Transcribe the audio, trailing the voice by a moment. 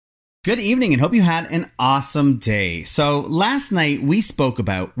Good evening and hope you had an awesome day. So last night we spoke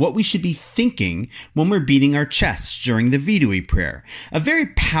about what we should be thinking when we're beating our chests during the Vidui prayer. A very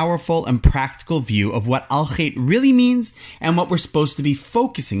powerful and practical view of what Al-Khait really means and what we're supposed to be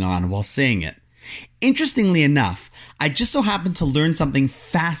focusing on while saying it. Interestingly enough, I just so happened to learn something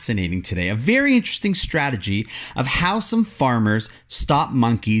fascinating today, a very interesting strategy of how some farmers stop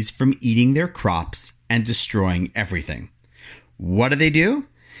monkeys from eating their crops and destroying everything. What do?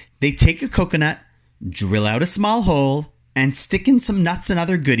 They take a coconut, drill out a small hole, and stick in some nuts and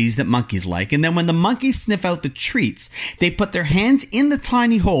other goodies that monkeys like. And then when the monkeys sniff out the treats, they put their hands in the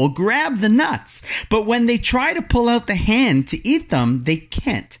tiny hole, grab the nuts. But when they try to pull out the hand to eat them, they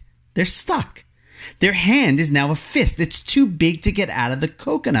can't. They're stuck. Their hand is now a fist. It's too big to get out of the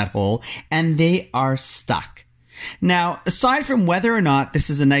coconut hole, and they are stuck. Now, aside from whether or not this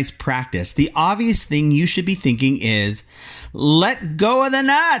is a nice practice, the obvious thing you should be thinking is, let go of the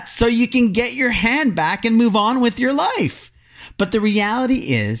nuts so you can get your hand back and move on with your life. But the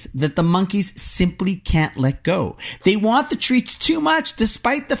reality is that the monkeys simply can't let go. They want the treats too much,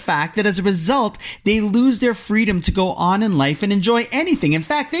 despite the fact that as a result, they lose their freedom to go on in life and enjoy anything. In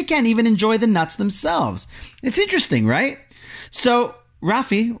fact, they can't even enjoy the nuts themselves. It's interesting, right? So,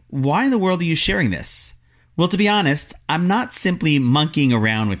 Rafi, why in the world are you sharing this? Well, to be honest, I'm not simply monkeying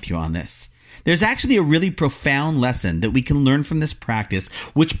around with you on this. There's actually a really profound lesson that we can learn from this practice,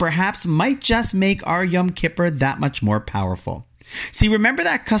 which perhaps might just make our Yom Kippur that much more powerful. See, remember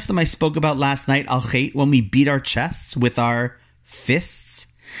that custom I spoke about last night, Al-Khait, when we beat our chests with our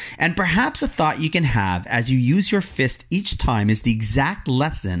fists? And perhaps a thought you can have as you use your fist each time is the exact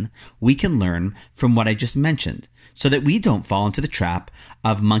lesson we can learn from what I just mentioned, so that we don't fall into the trap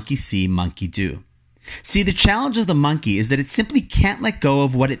of monkey see, monkey do. See, the challenge of the monkey is that it simply can't let go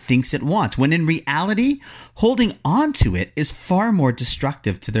of what it thinks it wants, when in reality, holding on to it is far more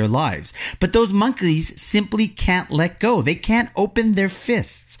destructive to their lives. But those monkeys simply can't let go. They can't open their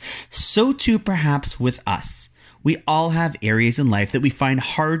fists. So too perhaps with us. We all have areas in life that we find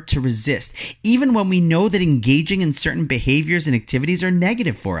hard to resist, even when we know that engaging in certain behaviors and activities are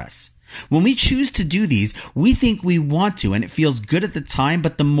negative for us. When we choose to do these, we think we want to and it feels good at the time,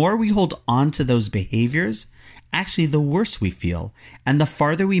 but the more we hold on to those behaviors, actually the worse we feel and the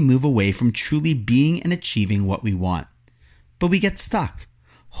farther we move away from truly being and achieving what we want. But we get stuck,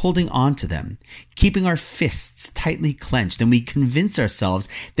 holding on to them, keeping our fists tightly clenched, and we convince ourselves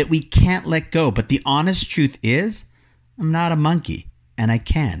that we can't let go. But the honest truth is, I'm not a monkey and I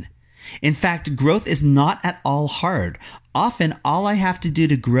can. In fact, growth is not at all hard. Often, all I have to do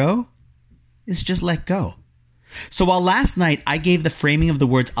to grow is just let go. So while last night I gave the framing of the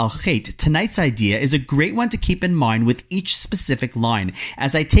words Al-Khait, tonight's idea is a great one to keep in mind with each specific line.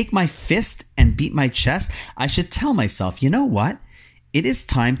 As I take my fist and beat my chest, I should tell myself, you know what? It is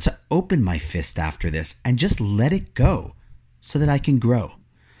time to open my fist after this and just let it go so that I can grow.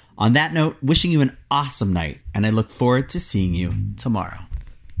 On that note, wishing you an awesome night, and I look forward to seeing you tomorrow.